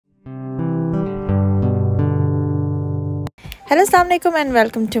Hello, Assalamu alaikum and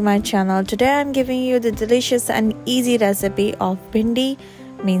welcome to my channel. Today I'm giving you the delicious and easy recipe of bhindi,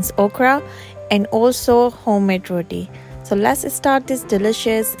 means okra, and also homemade roti. So let's start this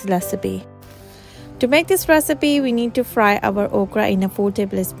delicious recipe. To make this recipe, we need to fry our okra in a 4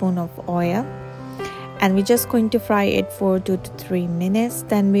 tablespoons of oil. And we're just going to fry it for 2 to 3 minutes.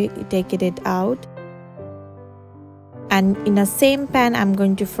 Then we take it out. And in the same pan, I'm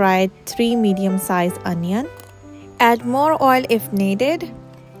going to fry 3 medium-sized onions. Add more oil if needed.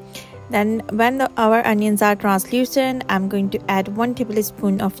 Then when our onions are translucent, I'm going to add 1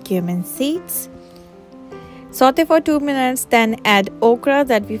 tablespoon of cumin seeds. Saute for 2 minutes, then add okra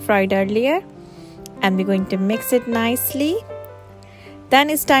that we fried earlier. And we're going to mix it nicely. Then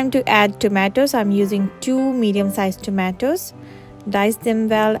it's time to add tomatoes. I'm using 2 medium-sized tomatoes. Dice them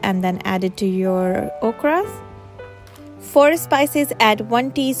well and then add it to your okras. For spices, add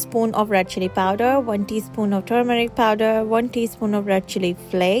 1 teaspoon of red chili powder, 1 teaspoon of turmeric powder, 1 teaspoon of red chili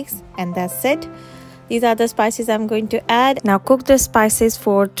flakes, and that's it. These are the spices I'm going to add. Now cook the spices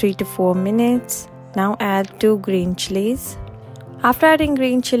for 3 to 4 minutes. Now add 2 green chilies. After adding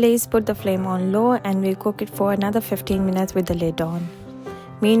green chilies, put the flame on low and we'll cook it for another 15 minutes with the lid on.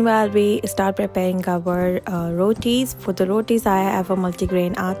 Meanwhile, we start preparing our rotis. For the rotis, I have a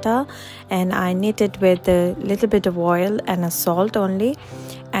multigrain atta and I knit it with a little bit of oil and a salt only,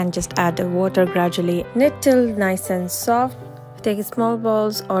 and just add the water gradually. Knit till nice and soft. Take small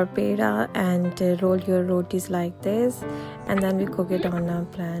balls or peda and roll your rotis like this, and then we cook it on a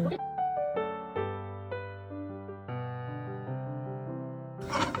pan.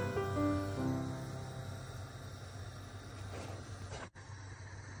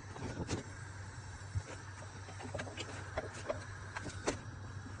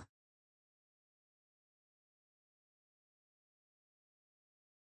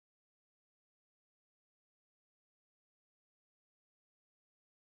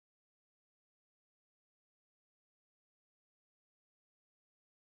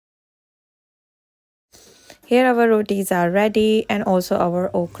 Here our rotis are ready, and also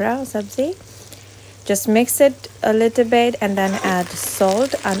our okra sabzi. Just mix it a little bit and then add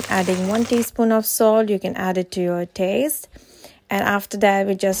salt. I'm adding 1 teaspoon of salt. You can add it to your taste. And after that,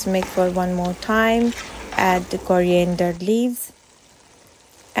 we just mix for one more time. Add the coriander leaves.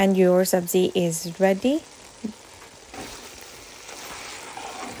 And your sabzi is ready.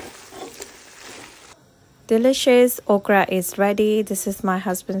 Delicious okra is ready. This is my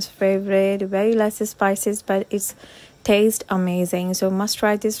husband's favorite. Very less spices, but it's tastes amazing. So must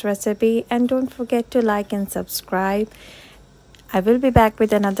try this recipe, and don't forget to like and subscribe. I will be back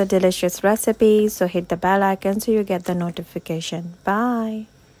with another delicious recipe, so hit the bell icon so you get the notification. Bye.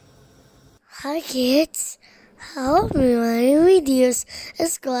 Hi kids, help me my videos.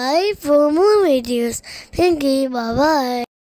 Subscribe for more videos. Thank you. Bye bye.